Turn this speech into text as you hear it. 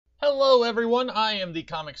Hello everyone, I am the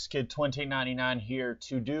Comics Kid 2099 here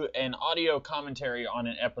to do an audio commentary on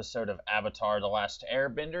an episode of Avatar: The Last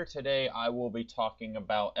Airbender. Today I will be talking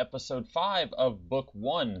about episode 5 of book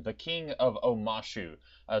 1, The King of Omashu.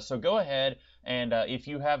 So go ahead and if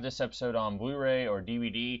you have this episode on Blu-ray or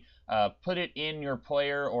DVD, put it in your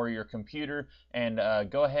player or your computer and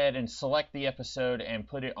go ahead and select the episode and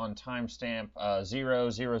put it on timestamp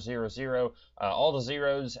 0000, all the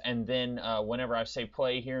zeros, and then whenever I say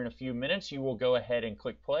play here in a few minutes, you will go ahead and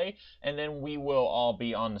click play, and then we will all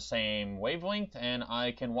be on the same wavelength and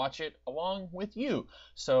I can watch it along with you.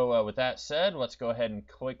 So with that said, let's go ahead and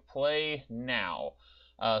click play now.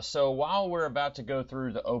 So while we're about to go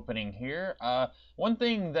through the opening here, one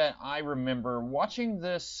thing that I remember watching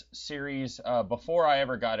this series before I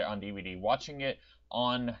ever got it on DVD, watching it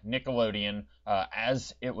on Nickelodeon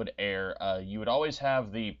as it would air, you would always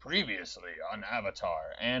have the previously on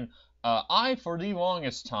Avatar, and I, for the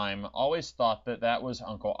longest time, always thought that that was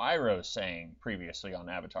Uncle Iroh saying previously on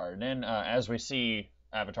Avatar. And then as we see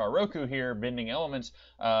Avatar Roku here, Bending Elements,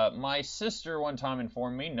 my sister one time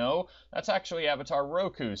informed me, no, that's actually Avatar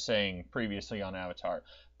Roku saying previously on Avatar.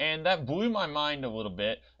 And that blew my mind a little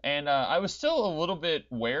bit, and I was still a little bit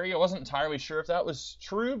wary. I wasn't entirely sure if that was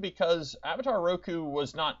true, because Avatar Roku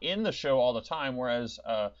was not in the show all the time, whereas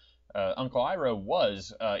Uncle Iroh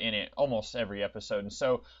was in it almost every episode. And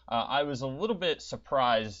so I was a little bit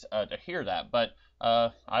surprised to hear that, but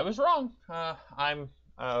I was wrong. I'm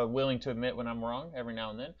willing to admit when I'm wrong every now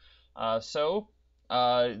and then.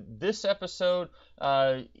 This episode,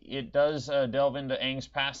 it does delve into Aang's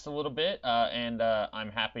past a little bit, and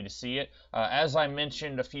I'm happy to see it. As I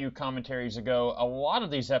mentioned a few commentaries ago, a lot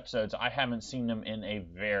of these episodes, I haven't seen them in a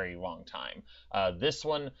very long time. This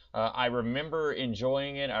one, I remember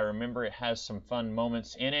enjoying it. I remember it has some fun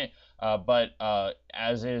moments in it. But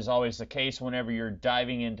as is always the case whenever you're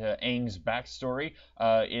diving into Aang's backstory,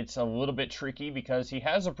 it's a little bit tricky because he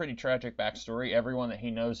has a pretty tragic backstory. Everyone that he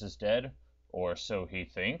knows is dead, or so he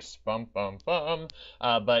thinks. Bum, bum, bum.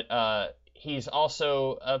 But he's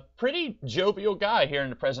also a pretty jovial guy here in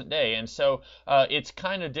the present day, and so it's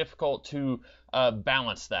kind of difficult to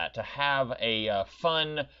balance that, to have a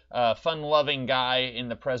fun-loving guy in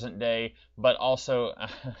the present day, but also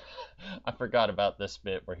I forgot about this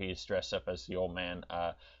bit where he's dressed up as the old man.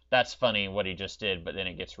 That's funny what he just did, but then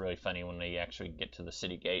it gets really funny when they actually get to the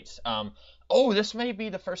city gates. Oh, this may be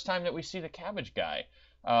the first time that we see the cabbage guy.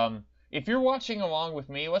 If you're watching along with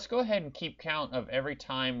me, let's go ahead and keep count of every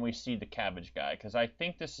time we see the cabbage guy, because I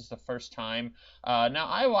think this is the first time. Now,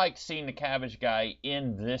 I liked seeing the cabbage guy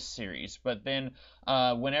in this series, but then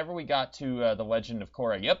whenever we got to The Legend of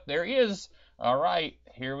Korra, yep, there he is. All right,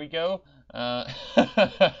 here we go.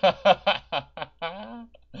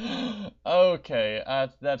 Okay,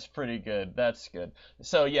 that's pretty good. That's good.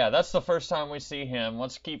 So yeah, that's the first time we see him.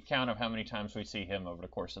 Let's keep count of how many times we see him over the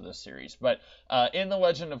course of this series. But in The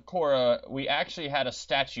Legend of Korra, we actually had a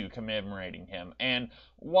statue commemorating him. And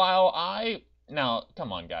while now,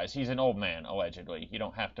 come on guys, he's an old man, allegedly. You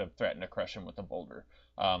don't have to threaten to crush him with a boulder.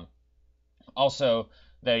 Also,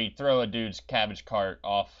 they throw a dude's cabbage cart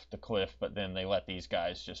off the cliff, but then they let these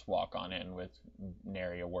guys just walk on in with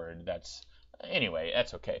nary a word. Anyway,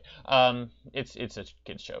 that's okay. It's a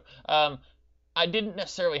kid's show. I didn't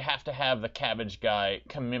necessarily have to have the cabbage guy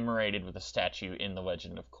commemorated with a statue in The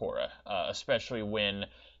Legend of Korra, especially when,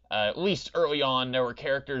 at least early on, there were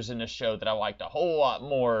characters in this show that I liked a whole lot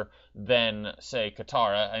more than, say,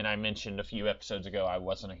 Katara. And I mentioned a few episodes ago I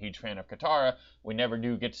wasn't a huge fan of Katara. We never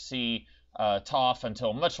do get to see Toph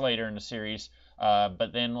until much later in the series.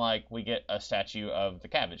 But then, we get a statue of the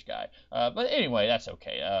cabbage guy. But anyway, that's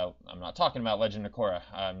okay. I'm not talking about Legend of Korra.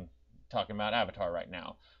 I'm talking about Avatar right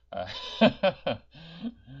now.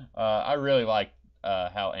 I really like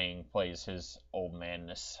how Aang plays his old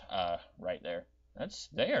manness right there.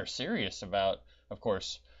 They are serious about, of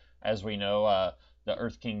course, as we know, the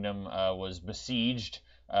Earth Kingdom was besieged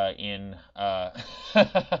in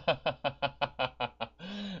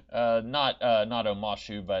not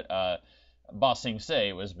Omashu, but Ba Sing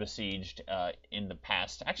Se was besieged in the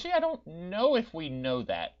past. Actually, I don't know if we know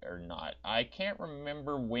that or not. I can't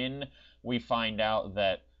remember when we find out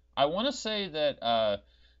that. I want to say that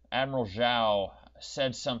Admiral Zhao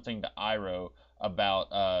said something to Iroh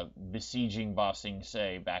about besieging Ba Sing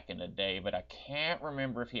Se back in the day, but I can't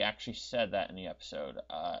remember if he actually said that in the episode.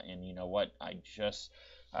 And you know what? I just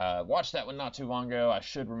watched that one not too long ago. I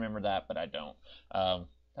should remember that, but I don't.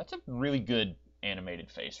 That's a really good animated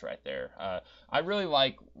face right there. I really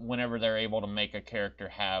like whenever they're able to make a character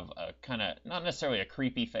have a kind of, not necessarily a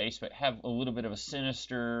creepy face, but have a little bit of a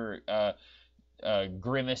sinister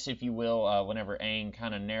grimace, if you will, whenever Aang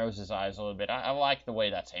kind of narrows his eyes a little bit. I like the way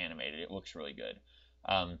that's animated. It looks really good.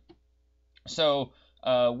 So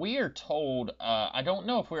we are told, I don't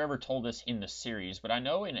know if we're ever told this in the series, but I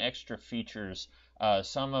know in extra features,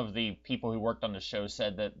 some of the people who worked on the show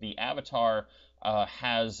said that the Avatar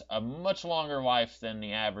has a much longer life than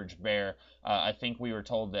the average bear. I think we were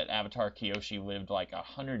told that Avatar Kyoshi lived like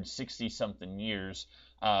 160 something years,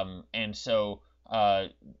 and so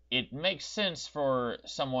it makes sense for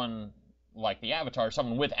someone like the Avatar,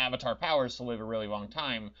 someone with Avatar powers, to live a really long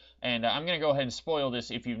time. And I'm going to go ahead and spoil this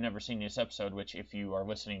if you've never seen this episode, which if you are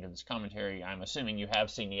listening to this commentary, I'm assuming you have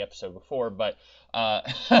seen the episode before, but I'm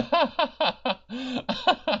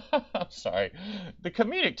sorry. The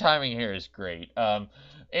comedic timing here is great.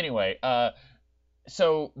 Anyway,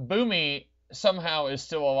 so Boomy somehow is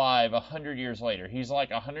still alive 100 years later. He's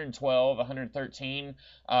like 112, 113,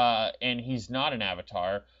 and he's not an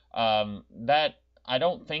Avatar. That I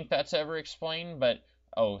don't think that's ever explained, but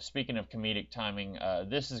oh, speaking of comedic timing,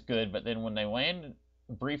 this is good, but then when they land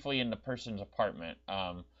briefly in the person's apartment,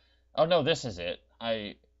 oh no, this is it.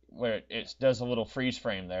 Where it does a little freeze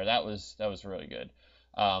frame there. That was really good.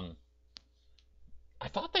 I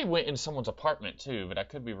thought they went in someone's apartment too, but I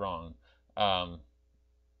could be wrong.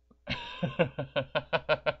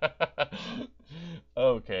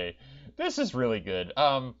 Okay, this is really good.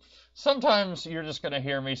 Sometimes you're just gonna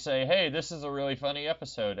hear me say, "Hey, this is a really funny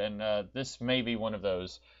episode," and this may be one of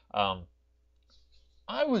those.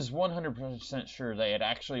 I was 100% sure they had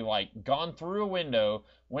actually like gone through a window,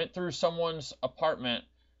 went through someone's apartment,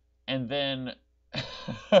 and then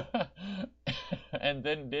and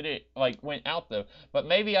then did it like went out though. But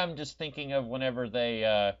maybe I'm just thinking of whenever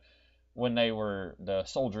they when the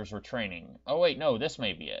soldiers were training. Oh wait, no, this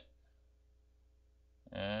may be it.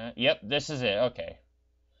 Yep, this is it. Okay.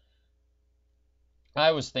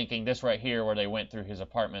 I was thinking this right here where they went through his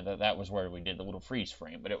apartment, that was where we did the little freeze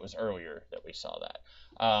frame, but it was earlier that we saw that.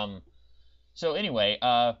 So anyway,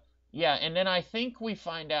 yeah, and then I think we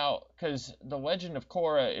find out, because the Legend of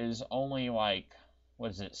Korra is only like,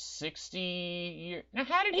 what is it, 60 years? Now,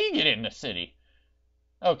 how did he get in the city?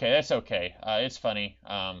 Okay, that's okay. It's funny.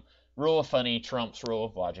 Rule of funny trumps rule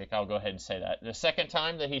of logic. I'll go ahead and say that. The second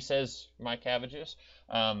time that he says my cabbages.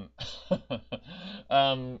 Um,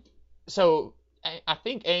 so I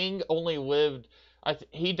think Aang only lived.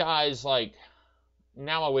 He dies like.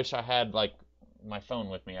 Now I wish I had like my phone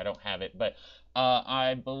with me. I don't have it, but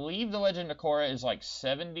I believe the Legend of Korra is like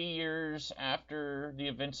 70 years after the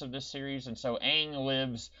events of this series, and so Aang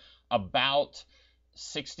lives about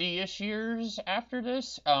 60-ish years after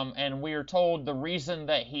this. And we are told the reason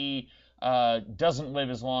that he doesn't live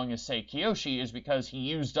as long as, say, Kyoshi is because he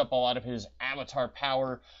used up a lot of his avatar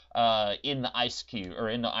power in the ice cube, or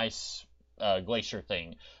in the ice glacier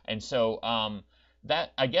thing. And so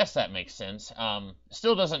that, I guess that makes sense.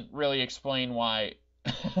 Still doesn't really explain why.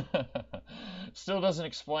 Still doesn't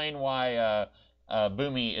explain why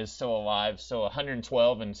Boomy is still alive, still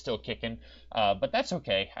 112 and still kicking. But that's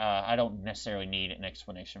okay. I don't necessarily need an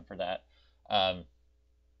explanation for that.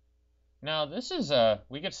 Now this is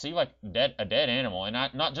we get to see like a dead animal, and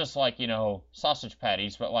not just like sausage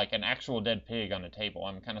patties, but like an actual dead pig on the table.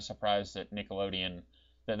 I'm kind of surprised that Nickelodeon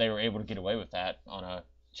that they were able to get away with that on a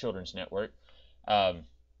children's network. Um,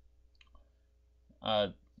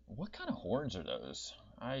 what kind of horns are those?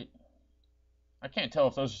 I can't tell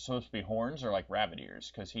if those are supposed to be horns or like rabbit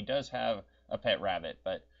ears, because he does have a pet rabbit,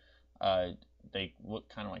 but they look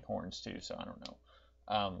kind of like horns too, so I don't know.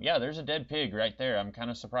 Yeah, there's a dead pig right there. I'm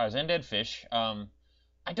kind of surprised. And dead fish. I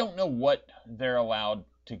don't know what they're allowed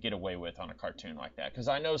to get away with on a cartoon like that, because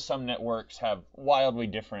I know some networks have wildly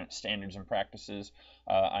different standards and practices.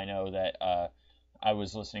 I know that I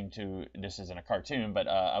was listening to, this isn't a cartoon, but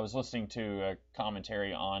I was listening to a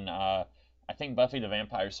commentary on, I think, Buffy the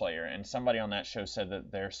Vampire Slayer, and somebody on that show said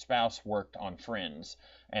that their spouse worked on Friends,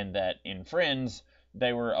 and that in Friends,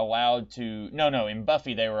 they were allowed to, no, in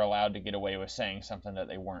Buffy, they were allowed to get away with saying something that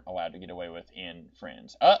they weren't allowed to get away with in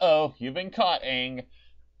Friends. Uh-oh, you've been caught, Aang.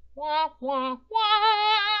 Wah, wah,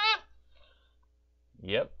 wah!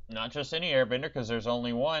 Yep, not just any airbender, because there's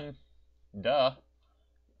only one. Duh.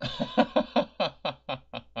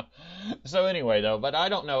 So anyway, though, but I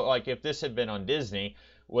don't know, like, if this had been on Disney,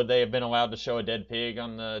 would they have been allowed to show a dead pig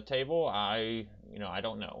on the table? I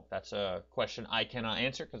don't know. That's a question I cannot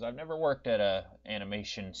answer because I've never worked at a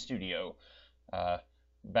animation studio.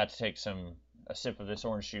 About to take a sip of this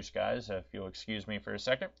orange juice, guys, if you'll excuse me for a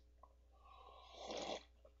second.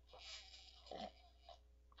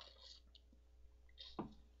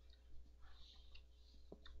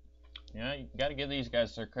 Yeah, you got to give these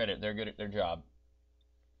guys their credit. They're good at their job.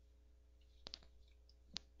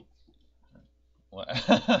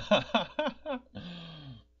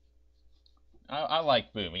 I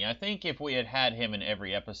like Boomy. I think if we had had him in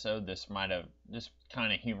every episode, this kind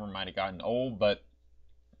of humor might have gotten old. But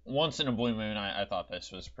once in a blue moon, I thought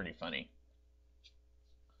this was pretty funny.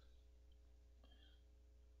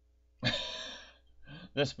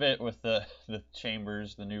 This bit with the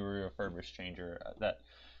chambers, the new refurbished changer,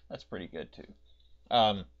 that's pretty good too.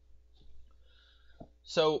 Um,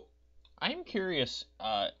 so I'm curious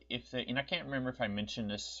and I can't remember if I mentioned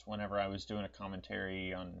this whenever I was doing a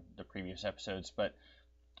commentary on the previous episodes, but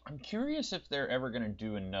I'm curious if they're ever going to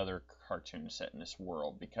do another cartoon set in this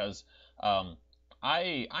world because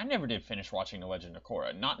I never did finish watching The Legend of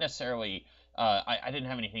Korra. Not necessarily. I didn't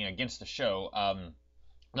have anything against the show.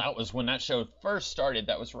 That was when that show first started.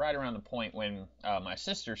 That was right around the point when my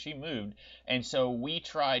sister, she moved, and so we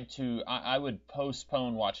tried to I would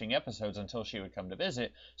postpone watching episodes until she would come to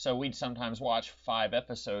visit. So we'd sometimes watch 5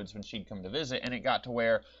 episodes when she'd come to visit, and it got to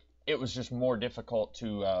where it was just more difficult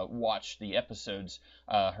to watch the episodes.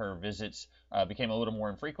 Her visits became a little more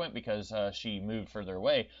infrequent because she moved further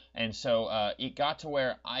away, and so it got to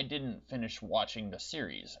where I didn't finish watching the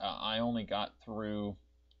series. I only got through,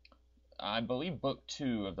 I believe, book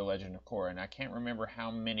 2 of The Legend of Korra, and I can't remember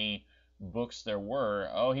how many books there were.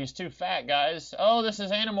 Oh, he's too fat, guys. Oh, this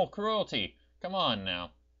is animal cruelty. Come on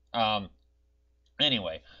now.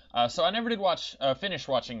 Anyway, so I never did finish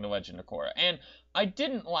watching The Legend of Korra, and I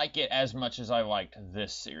didn't like it as much as I liked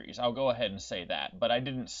this series. I'll go ahead and say that, but I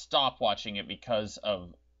didn't stop watching it because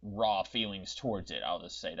of raw feelings towards it. I'll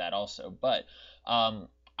just say that also. But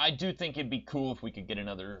I do think it'd be cool if we could get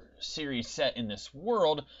another series set in this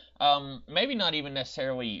world. Maybe not even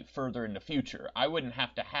necessarily further in the future. I wouldn't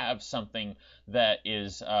have to have something that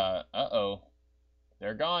is, uh-oh,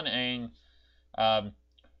 they're gone, Aang.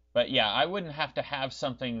 But yeah, I wouldn't have to have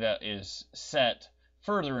something that is set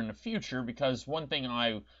further in the future because one thing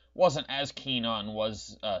I wasn't as keen on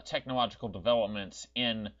was technological developments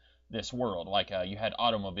in this world. Like you had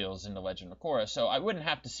automobiles in The Legend of Korra, so I wouldn't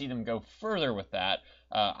have to see them go further with that.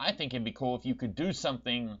 I think it'd be cool if you could do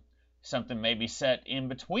something maybe set in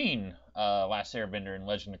between Last Airbender and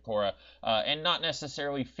Legend of Korra, and not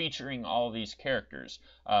necessarily featuring all of these characters.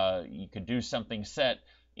 You could do something set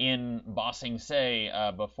in Ba Sing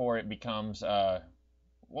Se before it becomes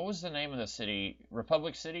what was the name of the city?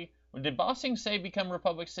 Republic City? Did Ba Sing Se become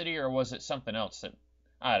Republic City, or was it something else that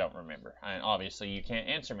I don't remember? Obviously, you can't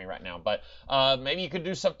answer me right now, but maybe you could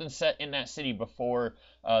do something set in that city before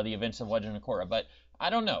the events of Legend of Korra. But I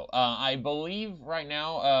don't know. I believe right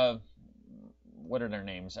now, what are their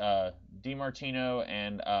names? DiMartino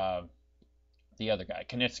and the other guy,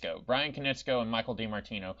 Konietzko, Brian Konietzko and Michael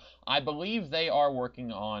DiMartino. I believe they are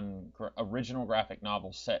working on original graphic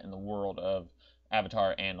novels set in the world of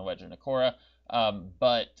Avatar and The Legend of Korra,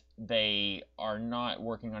 but they are not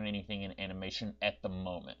working on anything in animation at the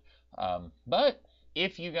moment. But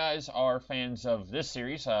if you guys are fans of this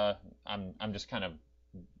series, I'm just kind of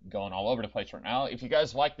going all over the place right now. If you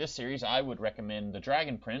guys like this series, I would recommend The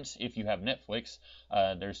Dragon Prince if you have Netflix.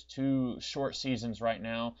 There's 2 short seasons right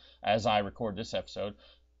now as I record this episode.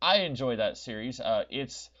 I enjoy that series.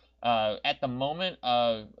 It's at the moment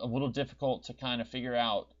a little difficult to kind of figure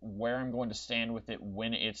out where I'm going to stand with it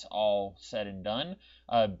when it's all said and done.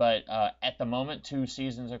 But at the moment, 2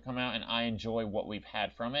 seasons have come out, and I enjoy what we've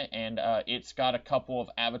had from it. And it's got a couple of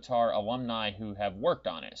Avatar alumni who have worked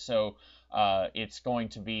on it. So it's going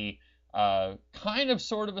to be kind of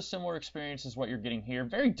sort of a similar experience as what you're getting here.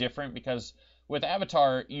 Very different because with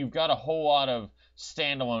Avatar, you've got a whole lot of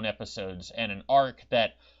standalone episodes and an arc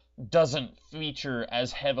that doesn't feature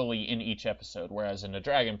as heavily in each episode, whereas in The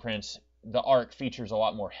Dragon Prince, the arc features a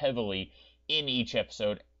lot more heavily in each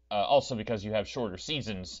episode, also because you have shorter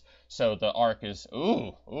seasons, so the arc is,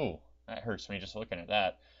 ooh, that hurts me just looking at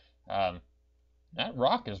that. That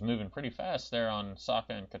rock is moving pretty fast there on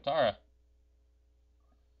Sokka and Katara.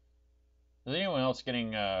 Is anyone else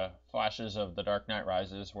getting flashes of The Dark Knight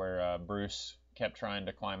Rises where Bruce kept trying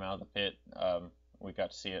to climb out of the pit? We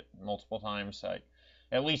got to see it multiple times.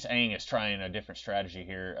 At least Aang is trying a different strategy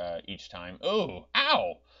here each time. Oh,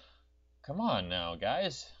 ow! Come on now,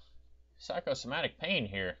 guys. Psychosomatic pain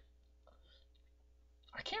here.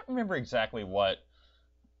 I can't remember exactly what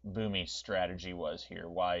Boomy's strategy was here,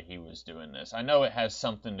 why he was doing this. I know it has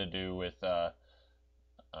something to do with, there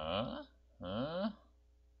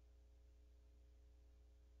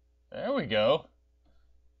we go.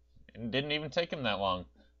 It didn't even take him that long.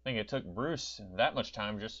 I think it took Bruce that much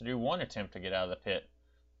time just to do one attempt to get out of the pit.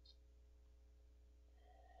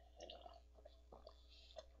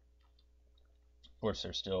 Of course,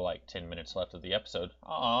 there's still like 10 minutes left of the episode.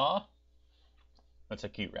 Aww. That's a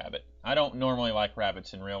cute rabbit. I don't normally like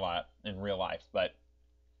rabbits in real life, but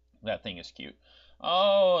that thing is cute.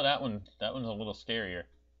 Oh, that one's a little scarier.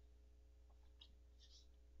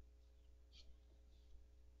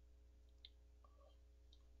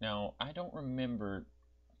 Now, I don't remember,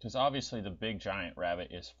 because obviously the big giant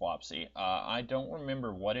rabbit is Flopsy. I don't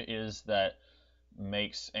remember what it is that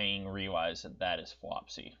makes Aang realize that that is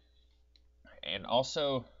Flopsy. And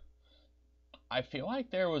also, I feel like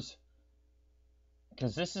there was,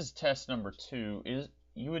 because this is test number 2, is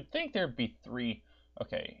you would think there'd be 3.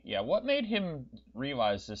 Okay, yeah, what made him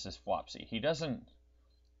realize this is Flopsy? He doesn't,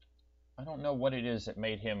 I don't know what it is that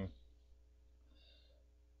made him,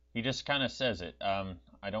 he just kind of says it.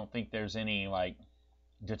 I don't think there's any, like,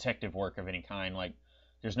 detective work of any kind. Like,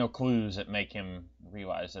 there's no clues that make him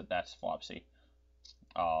realize that that's Flopsy.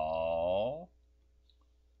 Oh.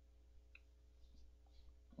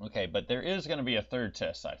 Okay, but there is going to be a third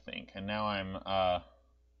test, I think. And now I'm,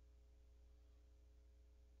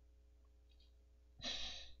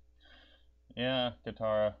 yeah,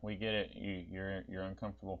 Katara, we get it. You're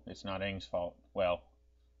uncomfortable. It's not Aang's fault. Well,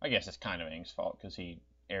 I guess it's kind of Aang's fault because he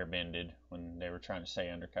airbended when they were trying to stay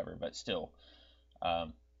undercover. But still,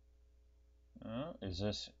 um, is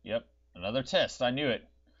this? Yep, another test. I knew it.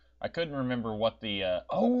 I couldn't remember what the.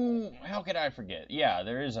 Oh, how could I forget? Yeah,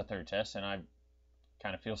 there is a third test, and I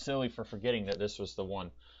kind of feel silly for forgetting that this was the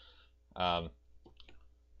one. Um,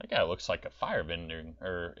 that guy looks like a firebender,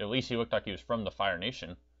 or at least he looked like he was from the Fire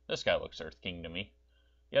Nation. This guy looks Earth King to me.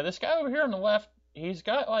 Yeah, this guy over here on the left, he's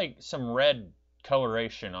got like some red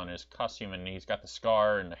coloration on his costume, and he's got the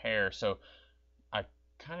scar and the hair. So I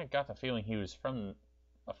kind of got the feeling he was from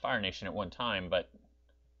a Fire Nation at one time, but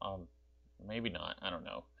um, maybe not. I don't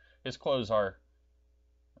know. His clothes are,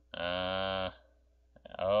 oh,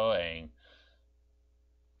 Aang.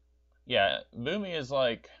 Yeah, Boomy is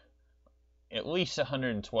like at least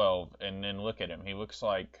 112, and then look at him. He looks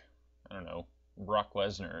like, I don't know, Brock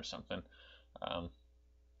Lesnar or something. Um,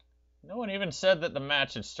 no one even said that the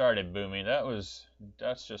match had started, Boomy.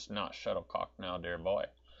 That's just not shuttlecock now, dear boy.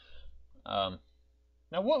 Um,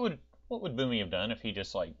 now what would Boomy have done if he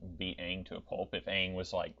just like beat Aang to a pulp? If Aang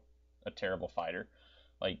was like a terrible fighter,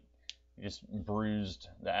 like he just bruised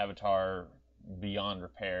the Avatar beyond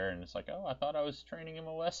repair, and it's like, oh, I thought I was training him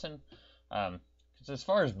a lesson. Because as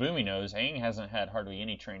far as Boomy knows, Aang hasn't had hardly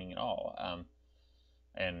any training at all.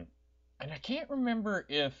 And I can't remember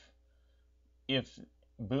if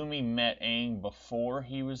Boomy met Aang before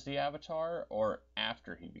he was the Avatar or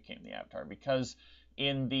after he became the Avatar, because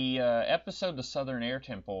in the episode The Southern Air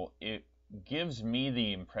Temple, it gives me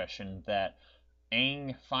the impression that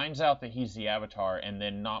Aang finds out that he's the Avatar, and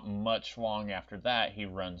then not much long after that, he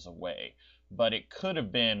runs away. But it could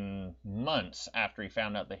have been months after he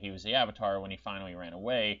found out that he was the Avatar when he finally ran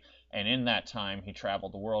away, and in that time, he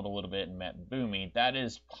traveled the world a little bit and met Boomy. That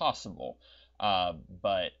is possible,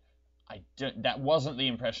 but that wasn't the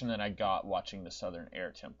impression that I got watching the Southern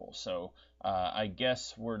Air Temple. So I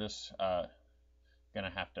guess we're just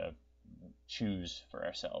gonna have to choose for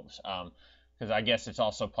ourselves. Because I guess it's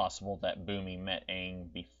also possible that Boomy met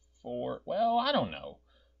Aang before. Well, I don't know.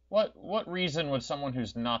 What reason would someone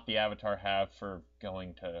who's not the Avatar have for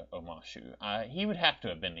going to Omashu? He would have to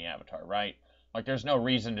have been the Avatar, right? Like, there's no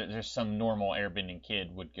reason that just some normal airbending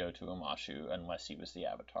kid would go to Omashu unless he was the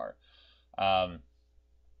Avatar.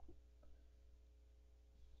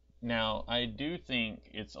 Now, I do think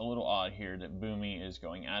it's a little odd here that Boomy is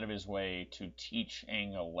going out of his way to teach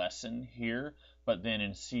Aang a lesson here, but then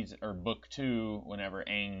in season or book 2, whenever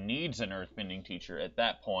Aang needs an earthbending teacher, at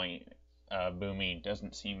that point, Boomy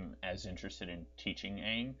doesn't seem as interested in teaching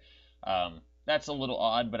Aang. That's a little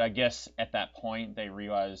odd, but I guess at that point they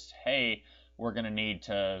realized, hey, we're going to need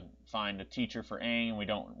to find a teacher for Aang, and we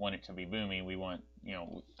don't want it to be Boomy. We want,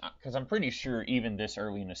 because I'm pretty sure even this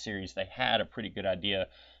early in the series they had a pretty good idea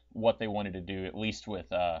what they wanted to do, at least with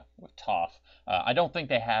Toph. I don't think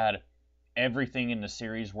they had everything in the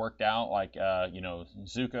series worked out, like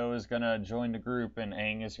Zuko is gonna join the group and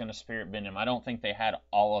Aang is gonna spirit bend him. I don't think they had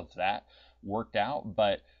all of that worked out,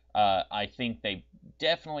 but I think they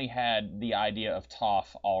definitely had the idea of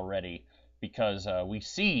Toph already, because we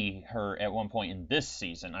see her at one point in this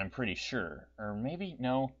season, I'm pretty sure, or maybe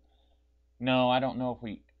no, I don't know if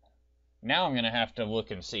we. Now I'm gonna have to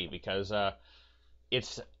look and see, because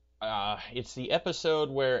it's the episode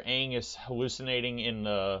where Aang is hallucinating in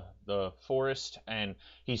the forest, and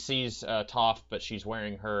he sees Toph, but she's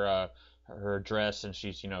wearing her dress, and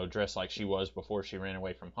she's dressed like she was before she ran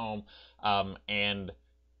away from home, and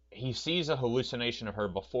he sees a hallucination of her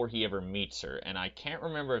before he ever meets her, and I can't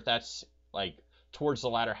remember if that's like towards the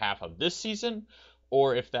latter half of this season,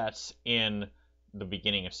 or if that's in the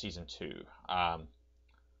beginning of season 2.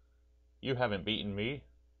 You haven't beaten me.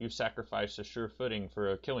 You sacrificed a sure footing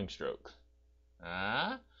for a killing stroke.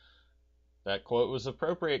 Ah? That quote was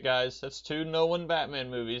appropriate, guys. That's 2 No One Batman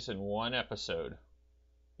movies in one episode.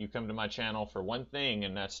 You come to my channel for one thing,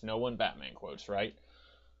 and that's No One Batman quotes, right?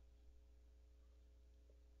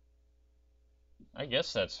 I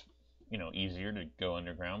guess that's, easier to go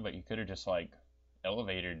underground, but you could have just,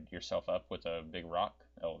 elevated yourself up with a big rock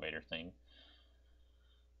elevator thing.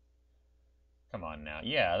 Come on now.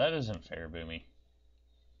 Yeah, that isn't fair, Boomy.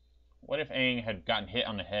 What if Aang had gotten hit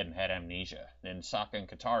on the head and had amnesia? Then Sokka and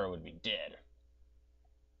Katara would be dead.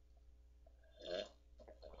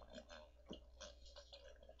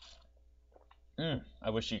 I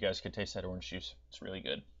wish you guys could taste that orange juice. It's really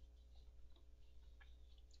good.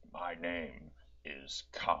 My name is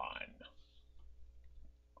Khan.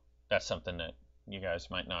 That's something that you guys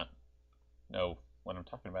might not know what I'm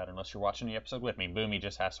talking about unless you're watching the episode with me. Boomy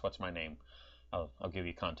just asked, "What's my name?" I'll give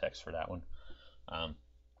you context for that one.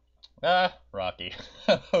 Rocky.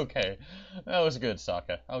 Okay, that was good,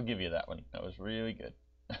 Sokka. I'll give you that one. That was really good.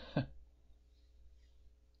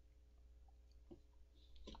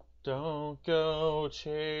 Don't go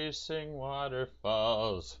chasing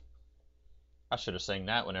waterfalls. I should have sang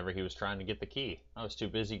that whenever he was trying to get the key. I was too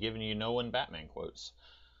busy giving you No One Batman quotes.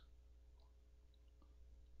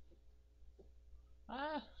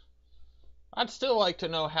 I'd still like to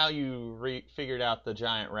know how you figured out the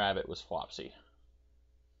giant rabbit was Flopsy.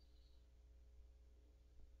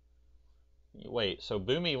 Wait, so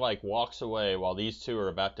Boomy walks away while these 2 are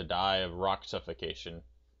about to die of rock suffocation.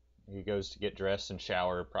 He goes to get dressed and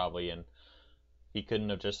shower probably, and he couldn't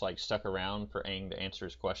have just stuck around for Aang to answer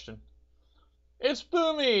his question. It's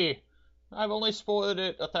Boomy! I've only spoiled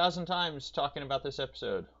it 1,000 times talking about this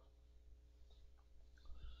episode.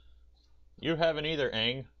 You haven't either,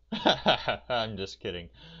 Aang. I'm just kidding.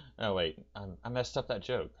 Oh wait, I messed up that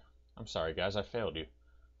joke. I'm sorry, guys. I failed you.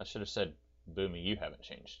 I should have said, Boomy, you haven't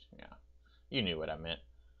changed. Yeah, you knew what I meant.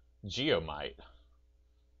 Geomite.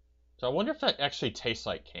 So I wonder if that actually tastes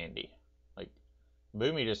like candy.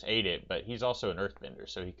 Boomy just ate it, but he's also an earthbender,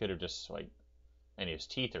 so he could have just and his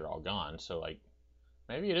teeth are all gone. So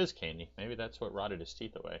maybe it is candy. Maybe that's what rotted his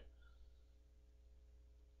teeth away.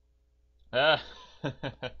 Yeah.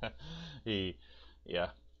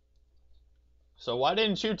 So why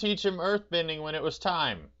didn't you teach him earthbending when it was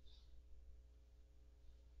time?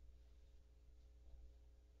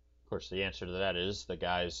 Of course, the answer to that is the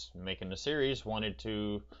guys making the series wanted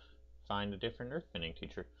to find a different earthbending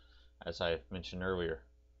teacher, as I mentioned earlier.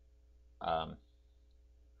 I'm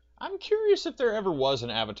curious if there ever was an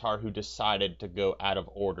Avatar who decided to go out of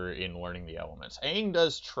order in learning the elements. Aang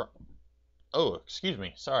does try... Oh, excuse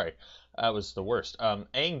me. Sorry. That was the worst.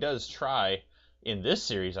 Aang does try in this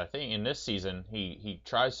series, I think, in this season, he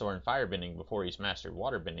tries to learn firebending before he's mastered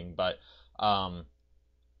waterbending, but I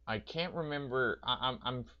can't remember.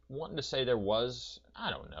 I'm wanting to say there was... I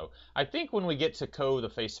don't know. I think when we get to Ko the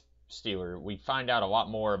Face Stealer, we find out a lot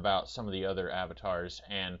more about some of the other avatars,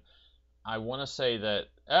 and I want to say that...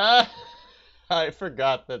 I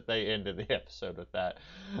forgot that they ended the episode with that.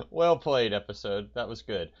 Well played, episode. That was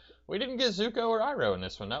good. We didn't get Zuko or Iroh in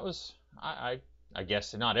this one. That was... I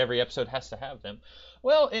guess not every episode has to have them.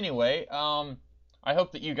 Well, anyway, I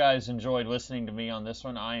hope that you guys enjoyed listening to me on this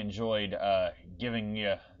one. I enjoyed giving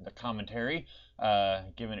you the commentary,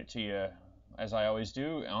 giving it to you as I always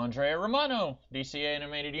do. Andrea Romano, DC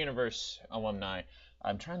Animated Universe alumni.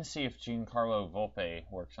 I'm trying to see if Giancarlo Volpe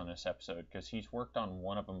works on this episode, because he's worked on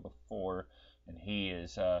one of them before, and he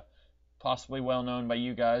is possibly well known by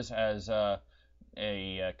you guys as a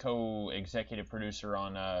co-executive producer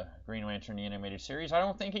on Green Lantern the Animated Series. I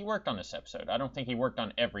don't think he worked on this episode. I don't think he worked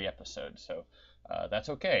on every episode, so that's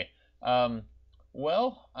okay.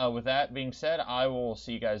 With that being said, I will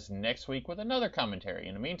see you guys next week with another commentary.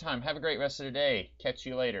 In the meantime, have a great rest of the day. Catch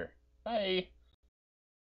you later. Bye.